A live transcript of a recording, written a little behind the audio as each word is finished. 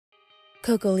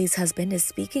Coco Lee's husband is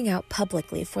speaking out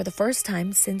publicly for the first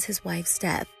time since his wife's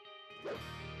death.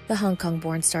 The Hong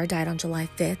Kong-born star died on July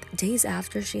 5th, days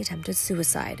after she attempted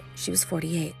suicide. She was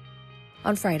 48.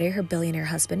 On Friday, her billionaire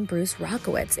husband, Bruce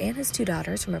Rockowitz, and his two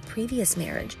daughters from a previous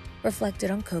marriage reflected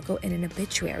on Coco in an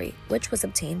obituary, which was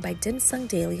obtained by Dim Sum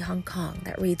Daily Hong Kong,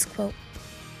 that reads, quote,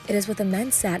 "It is with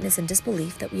immense sadness and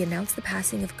disbelief that we announce the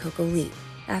passing of Coco Lee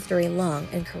after a long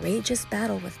and courageous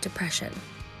battle with depression.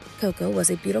 Coco was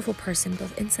a beautiful person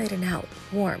both inside and out,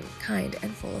 warm, kind,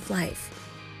 and full of life.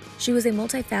 She was a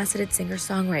multifaceted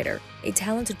singer-songwriter, a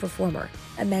talented performer,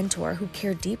 a mentor who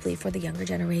cared deeply for the younger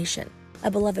generation,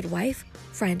 a beloved wife,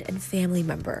 friend, and family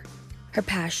member. Her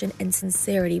passion and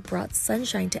sincerity brought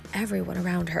sunshine to everyone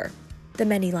around her. The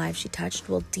many lives she touched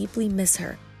will deeply miss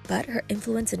her, but her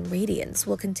influence and radiance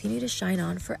will continue to shine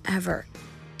on forever.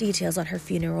 Details on her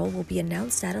funeral will be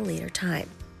announced at a later time."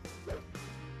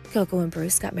 Coco and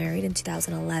Bruce got married in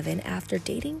 2011 after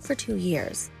dating for 2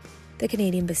 years. The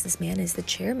Canadian businessman is the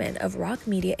chairman of Rock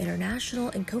Media International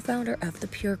and co-founder of the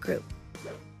Pure Group.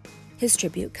 His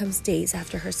tribute comes days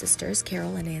after her sisters,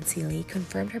 Carol and Nancy Lee,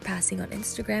 confirmed her passing on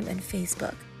Instagram and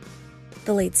Facebook.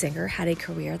 The late singer had a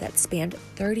career that spanned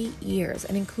 30 years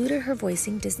and included her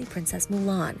voicing Disney Princess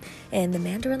Mulan in the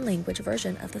Mandarin language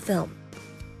version of the film.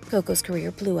 Coco's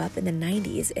career blew up in the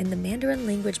 90s in the Mandarin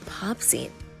language pop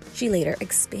scene. She later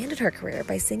expanded her career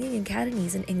by singing in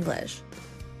Cantonese and English.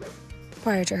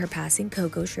 Prior to her passing,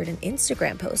 Coco shared an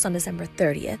Instagram post on December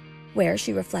 30th, where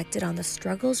she reflected on the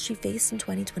struggles she faced in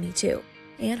 2022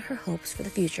 and her hopes for the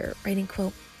future, writing,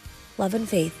 quote, "Love and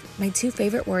faith, my two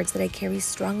favorite words that I carry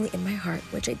strongly in my heart,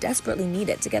 which I desperately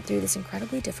needed to get through this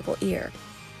incredibly difficult year.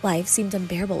 Life seemed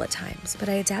unbearable at times, but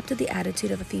I adapted the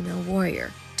attitude of a female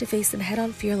warrior to face them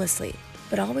head-on fearlessly,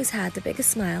 but always had the biggest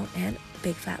smile and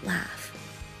big fat laugh."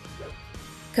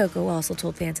 Coco also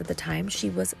told fans at the time she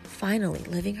was finally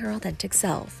living her authentic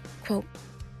self. Quote,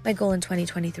 "My goal in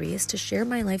 2023 is to share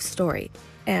my life story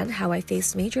and how I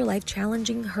faced major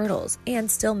life-challenging hurdles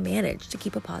and still managed to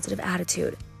keep a positive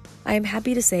attitude. I am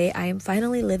happy to say I am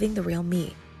finally living the real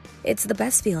me. It's the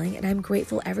best feeling, and I'm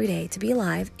grateful every day to be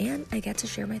alive and I get to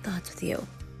share my thoughts with you."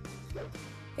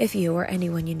 If you or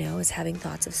anyone you know is having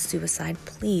thoughts of suicide,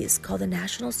 please call the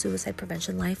National Suicide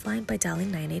Prevention Lifeline by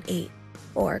dialing 988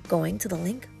 or going to the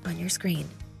link on your screen.